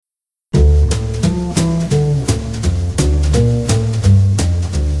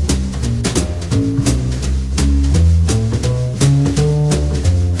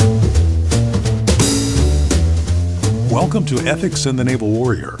Welcome to Ethics in the Naval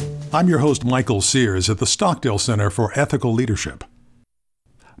Warrior. I'm your host, Michael Sears at the Stockdale Center for Ethical Leadership.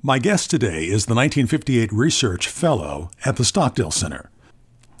 My guest today is the 1958 Research Fellow at the Stockdale Center.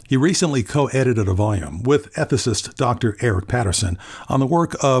 He recently co-edited a volume with ethicist Dr. Eric Patterson on the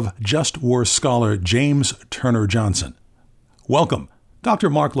work of Just War scholar James Turner Johnson. Welcome, Dr.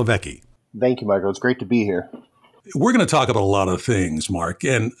 Mark Levesque. Thank you, Michael. It's great to be here. We're going to talk about a lot of things, Mark,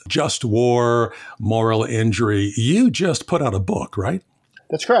 and just war, moral injury. You just put out a book, right?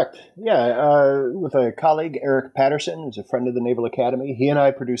 That's correct. Yeah, with a colleague, Eric Patterson, who's a friend of the Naval Academy. He and I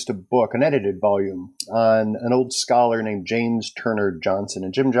produced a book, an edited volume, on an old scholar named James Turner Johnson.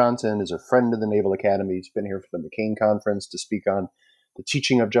 And Jim Johnson is a friend of the Naval Academy. He's been here for the McCain Conference to speak on the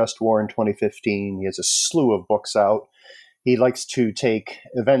teaching of just war in 2015. He has a slew of books out. He likes to take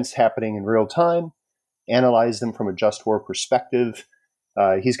events happening in real time, analyze them from a just war perspective.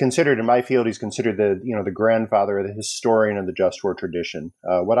 He's considered, in my field, he's considered the grandfather, the historian of the just war tradition.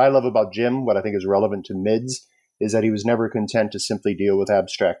 What I love about Jim, what I think is relevant to MIDS, is that he was never content to simply deal with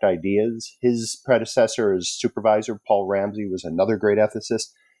abstract ideas. His predecessor as supervisor, Paul Ramsey, was another great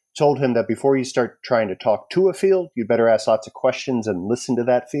ethicist, told him that before you start trying to talk to a field, you better ask lots of questions and listen to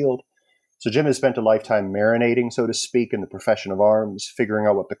that field. So Jim has spent a lifetime marinating, so to speak, in the profession of arms, figuring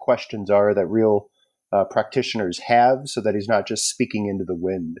out what the questions are that real practitioners have, so that he's not just speaking into the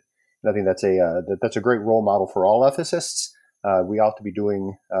wind. And I think that's a great role model for all ethicists. We ought to be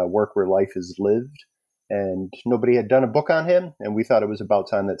doing work where life is lived, and nobody had done a book on him, and we thought it was about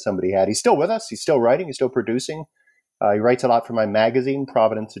time that somebody had. He's still with us. He's still writing. He's still producing. He writes a lot for my magazine,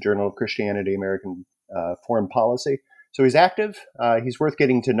 Providence, the Journal of Christianity, American Foreign Policy. So he's active. He's worth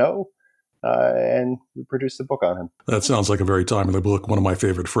getting to know. And we produced the book on him. That sounds like a very timely book. One of my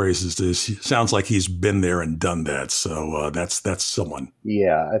favorite phrases is, sounds like he's been there and done that. So that's someone.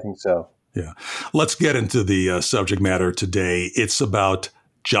 Yeah, I think so. Yeah. Let's get into the subject matter today. It's about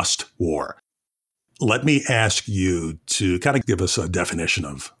just war. Let me ask you to kind of give us a definition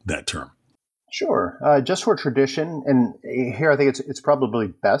of that term. Sure. Just war tradition, and here I think it's probably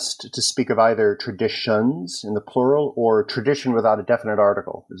best to speak of either traditions in the plural or tradition without a definite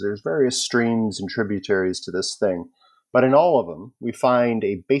article, because there's various streams and tributaries to this thing. But in all of them, we find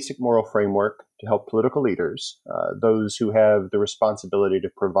a basic moral framework to help political leaders, those who have the responsibility to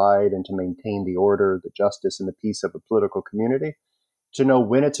provide and to maintain the order, the justice, and the peace of a political community, to know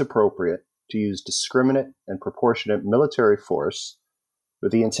when it's appropriate to use discriminate and proportionate military force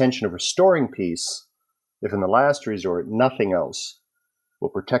with the intention of restoring peace, if in the last resort nothing else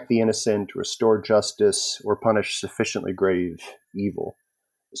will protect the innocent, restore justice, or punish sufficiently grave evil.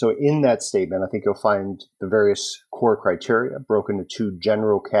 So in that statement, I think you'll find the various core criteria broken into two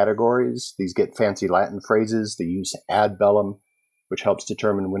general categories. These get fancy Latin phrases, the use ad bellum, which helps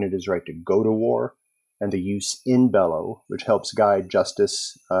determine when it is right to go to war, and the use in bello, which helps guide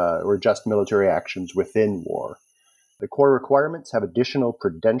justice or just military actions within war. The core requirements have additional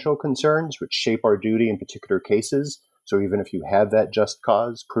prudential concerns which shape our duty in particular cases. So even if you have that just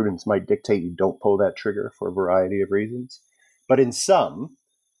cause, prudence might dictate you don't pull that trigger for a variety of reasons. But in sum,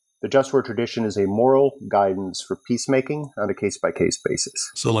 the just war tradition is a moral guidance for peacemaking on a case-by-case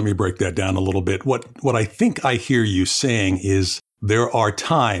basis. So let me break that down a little bit. What I think I hear you saying is there are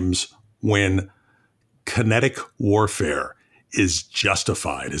times when kinetic warfare is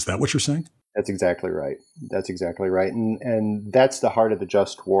justified. Is that what you're saying? That's exactly right. That's exactly right. And that's the heart of the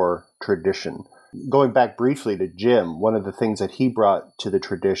just war tradition. Going back briefly to Jim, one of the things that he brought to the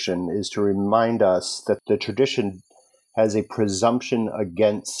tradition is to remind us that the tradition has a presumption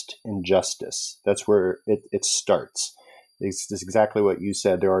against injustice. That's where it starts. It's exactly what you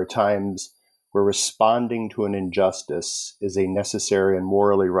said. There are times where responding to an injustice is a necessary and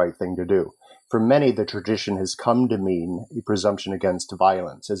morally right thing to do. For many, the tradition has come to mean a presumption against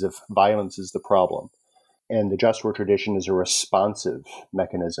violence, as if violence is the problem. And the just war tradition is a responsive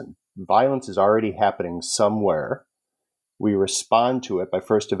mechanism. Violence is already happening somewhere. We respond to it by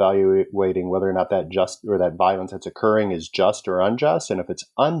first evaluating whether or not that violence that's occurring is just or unjust. And if it's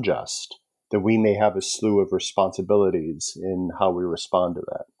unjust, then we may have a slew of responsibilities in how we respond to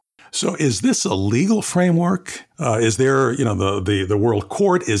that. So is this a legal framework? Is there, the world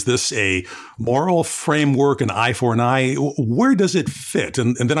court? Is this a moral framework, an eye for an eye? Where does it fit?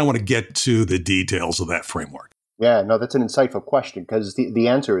 And then I want to get to the details of that framework. Yeah, no, that's an insightful question because the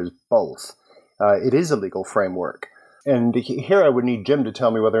answer is both. It is a legal framework. And here I would need Jim to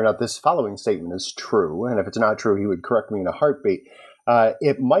tell me whether or not this following statement is true. And if it's not true, he would correct me in a heartbeat.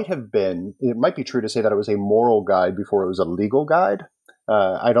 It might be true to say that it was a moral guide before it was a legal guide.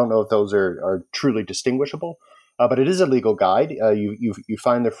 I don't know if those are truly distinguishable. But it is a legal guide. You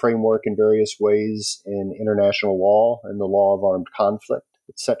find the framework in various ways in international law and the law of armed conflict,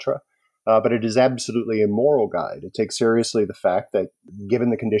 etc. But it is absolutely a moral guide. It takes seriously the fact that given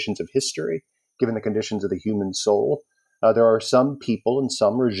the conditions of history, given the conditions of the human soul, there are some people and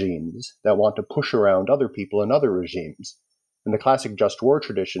some regimes that want to push around other people and other regimes. And the classic just war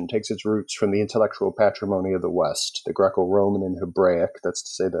tradition takes its roots from the intellectual patrimony of the West, the Greco-Roman and Hebraic, that's to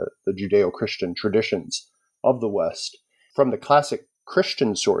say the Judeo-Christian traditions of the West. From the classic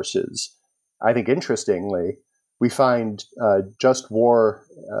Christian sources, I think interestingly, we find just war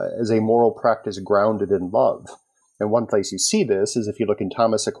as a moral practice grounded in love. And one place you see this is if you look in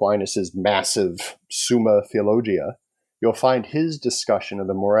Thomas Aquinas' massive Summa Theologia, you'll find his discussion of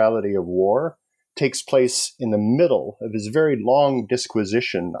the morality of war takes place in the middle of his very long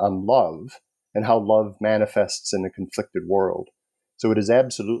disquisition on love and how love manifests in a conflicted world. So it is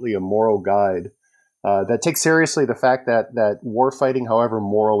absolutely a moral guide that takes seriously the fact that war fighting, however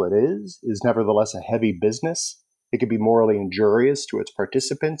moral it is nevertheless a heavy business. It can be morally injurious to its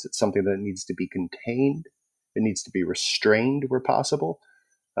participants. It's something that needs to be contained. It needs to be restrained where possible.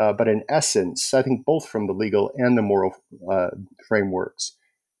 But in essence, I think both from the legal and the moral frameworks,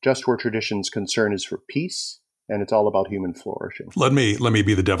 just war tradition's concern is for peace, and it's all about human flourishing. Let me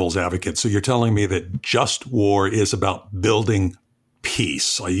be the devil's advocate. So you're telling me that just war is about building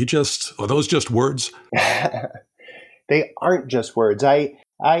peace. Are those just words? They aren't just words. I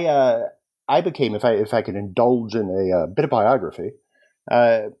became, if I can indulge in a bit of biography,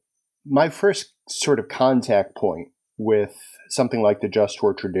 my first sort of contact point with something like the just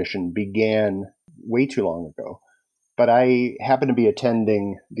war tradition began way too long ago. But I happened to be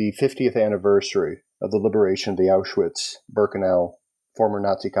attending the 50th anniversary of the liberation of the Auschwitz-Birkenau former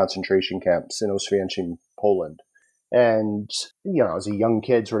Nazi concentration camps in Oświęcim, Poland. And, I was a young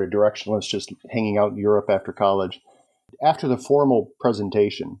kid, sort of directionless, just hanging out in Europe after college. After the formal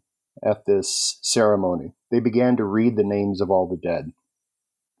presentation at this ceremony, they began to read the names of all the dead.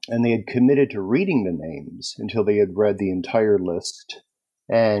 And they had committed to reading the names until they had read the entire list.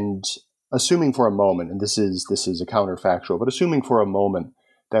 And assuming for a moment, and this is a counterfactual, but assuming for a moment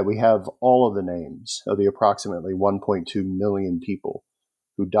that we have all of the names of the approximately 1.2 million people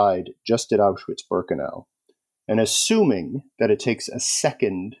who died just at Auschwitz-Birkenau, and assuming that it takes a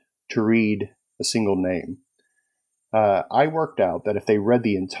second to read a single name, I worked out that if they read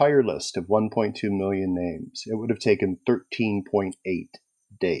the entire list of 1.2 million names, it would have taken 13.8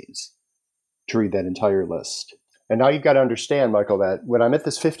 days to read that entire list. And now you've got to understand, Michael, that when I'm at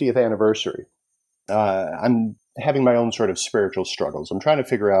this 50th anniversary, I'm having my own sort of spiritual struggles. I'm trying to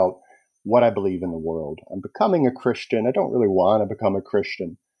figure out what I believe in the world. I'm becoming a Christian. I don't really want to become a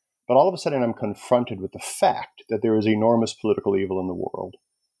Christian. But all of a sudden, I'm confronted with the fact that there is enormous political evil in the world,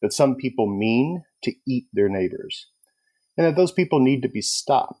 that some people mean to eat their neighbors, and that those people need to be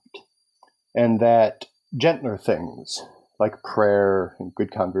stopped, and that gentler things like prayer and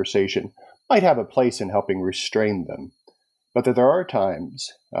good conversation might have a place in helping restrain them, but that there are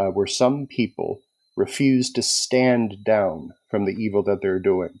times where some people refuse to stand down from the evil that they're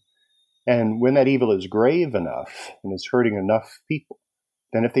doing. And when that evil is grave enough and is hurting enough people,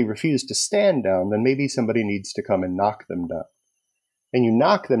 then if they refuse to stand down, then maybe somebody needs to come and knock them down. And you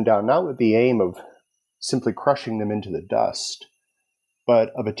knock them down not with the aim of simply crushing them into the dust,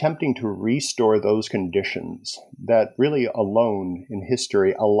 but of attempting to restore those conditions that really alone in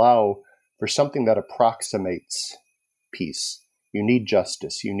history allow for something that approximates peace. You need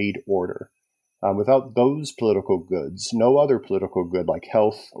justice, you need order. Without those political goods, no other political good like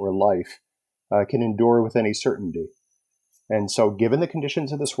health or life can endure with any certainty. And so given the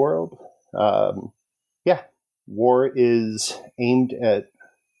conditions of this world, war is aimed at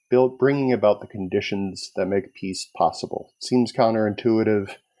bringing about the conditions that make peace possible. It seems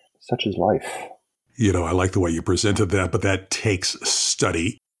counterintuitive, such is life. I like the way you presented that, but that takes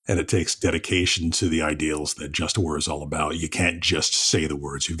study and it takes dedication to the ideals that just war is all about. You can't just say the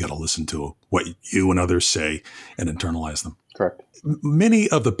words. You've got to listen to what you and others say and internalize them. Correct. Many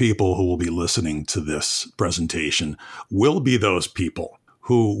of the people who will be listening to this presentation will be those people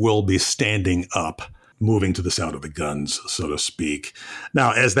who will be standing up, moving to the sound of the guns, so to speak.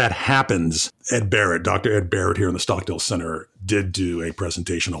 Now, as that happens, Dr. Ed Barrett here in the Stockdale Center did do a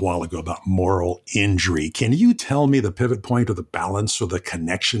presentation a while ago about moral injury. Can you tell me the pivot point or the balance or the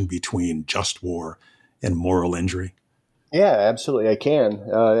connection between just war and moral injury? Yeah, absolutely. I can.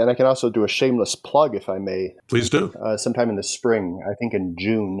 And I can also do a shameless plug, if I may. Please do. Sometime in the spring, I think in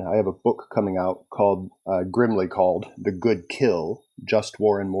June, I have a book coming out grimly called The Good Kill, Just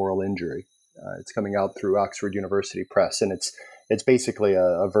War and Moral Injury. It's coming out through Oxford University Press, and it's basically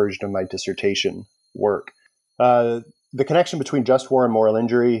a version of my dissertation work. The connection between just war and moral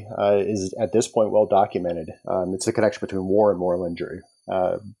injury is at this point well documented. It's the connection between war and moral injury.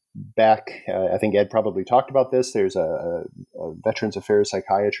 I think Ed probably talked about this. There's a Veterans Affairs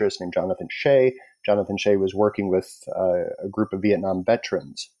psychiatrist named Jonathan Shay. Jonathan Shay was working with a group of Vietnam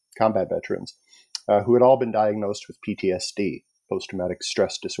veterans, combat veterans, who had all been diagnosed with PTSD, post-traumatic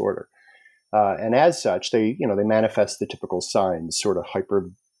stress disorder. And as such, they manifest the typical signs, sort of hyper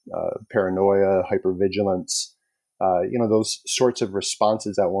paranoia, hypervigilance, those sorts of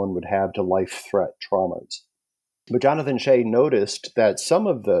responses that one would have to life threat traumas. But Jonathan Shay noticed that some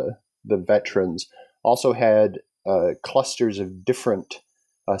of the veterans also had clusters of different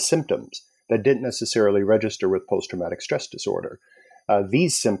symptoms that didn't necessarily register with post-traumatic stress disorder.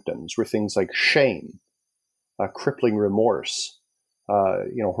 These symptoms were things like shame, crippling remorse,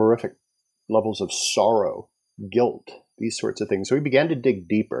 horrific levels of sorrow, guilt, these sorts of things. So he began to dig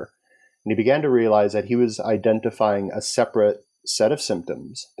deeper, and he began to realize that he was identifying a separate set of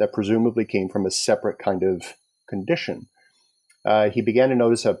symptoms that presumably came from a separate kind of condition. He began to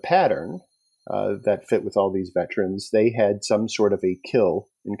notice a pattern that fit with all these veterans. They had some sort of a kill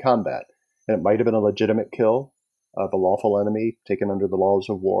in combat, and it might have been a legitimate kill of a lawful enemy taken under the laws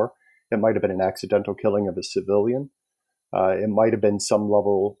of war. It might have been an accidental killing of a civilian. It might have been some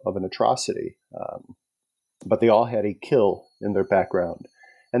level of an atrocity, but they all had a kill in their background.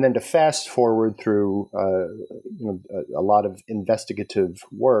 And then to fast forward through a lot of investigative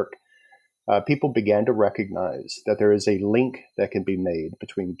work, people began to recognize that there is a link that can be made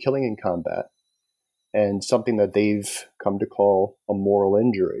between killing in combat and something that they've come to call a moral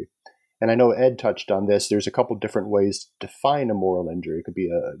injury. And I know Ed touched on this. There's a couple different ways to define a moral injury. It could be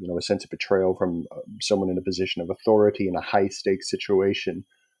a sense of betrayal from someone in a position of authority in a high stakes situation,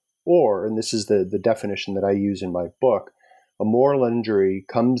 or, and this is the definition that I use in my book, a moral injury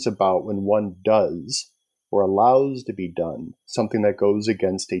comes about when one does or allows to be done something that goes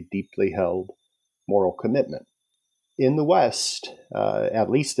against a deeply held moral commitment. In the West, at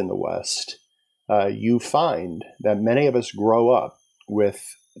least in the West, you find that many of us grow up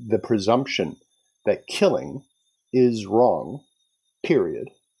with the presumption that killing is wrong, period.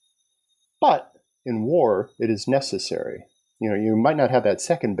 But in war, it is necessary. You might not have that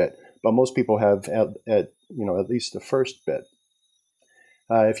second bit, but most people have at least the first bit.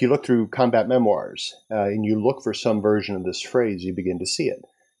 If you look through combat memoirs and you look for some version of this phrase, you begin to see it.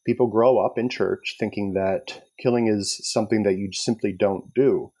 People grow up in church thinking that killing is something that you simply don't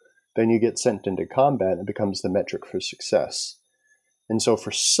do. Then you get sent into combat and it becomes the metric for success. And so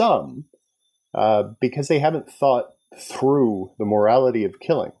for some, because they haven't thought through the morality of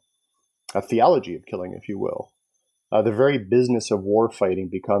killing, a theology of killing, if you will, the very business of war fighting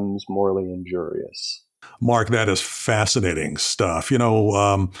becomes morally injurious. Mark, that is fascinating stuff.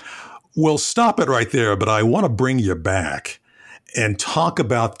 We'll stop it right there, but I want to bring you back and talk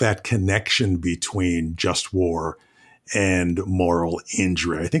about that connection between just war and moral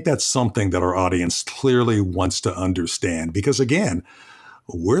injury. I think that's something that our audience clearly wants to understand because, again,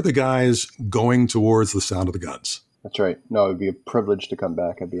 we're the guys going towards the sound of the guns. That's right. No, it'd be a privilege to come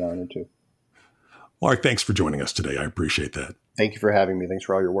back. I'd be honored to. Mark, thanks for joining us today. I appreciate that. Thank you for having me. Thanks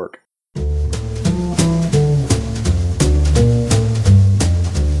for all your work.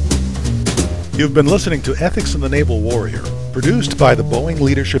 You've been listening to Ethics in the Naval Warrior, produced by the Boeing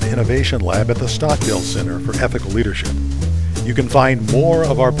Leadership Innovation Lab at the Stockdale Center for Ethical Leadership. You can find more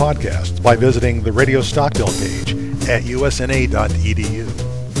of our podcasts by visiting the Radio Stockdale page at usna.edu.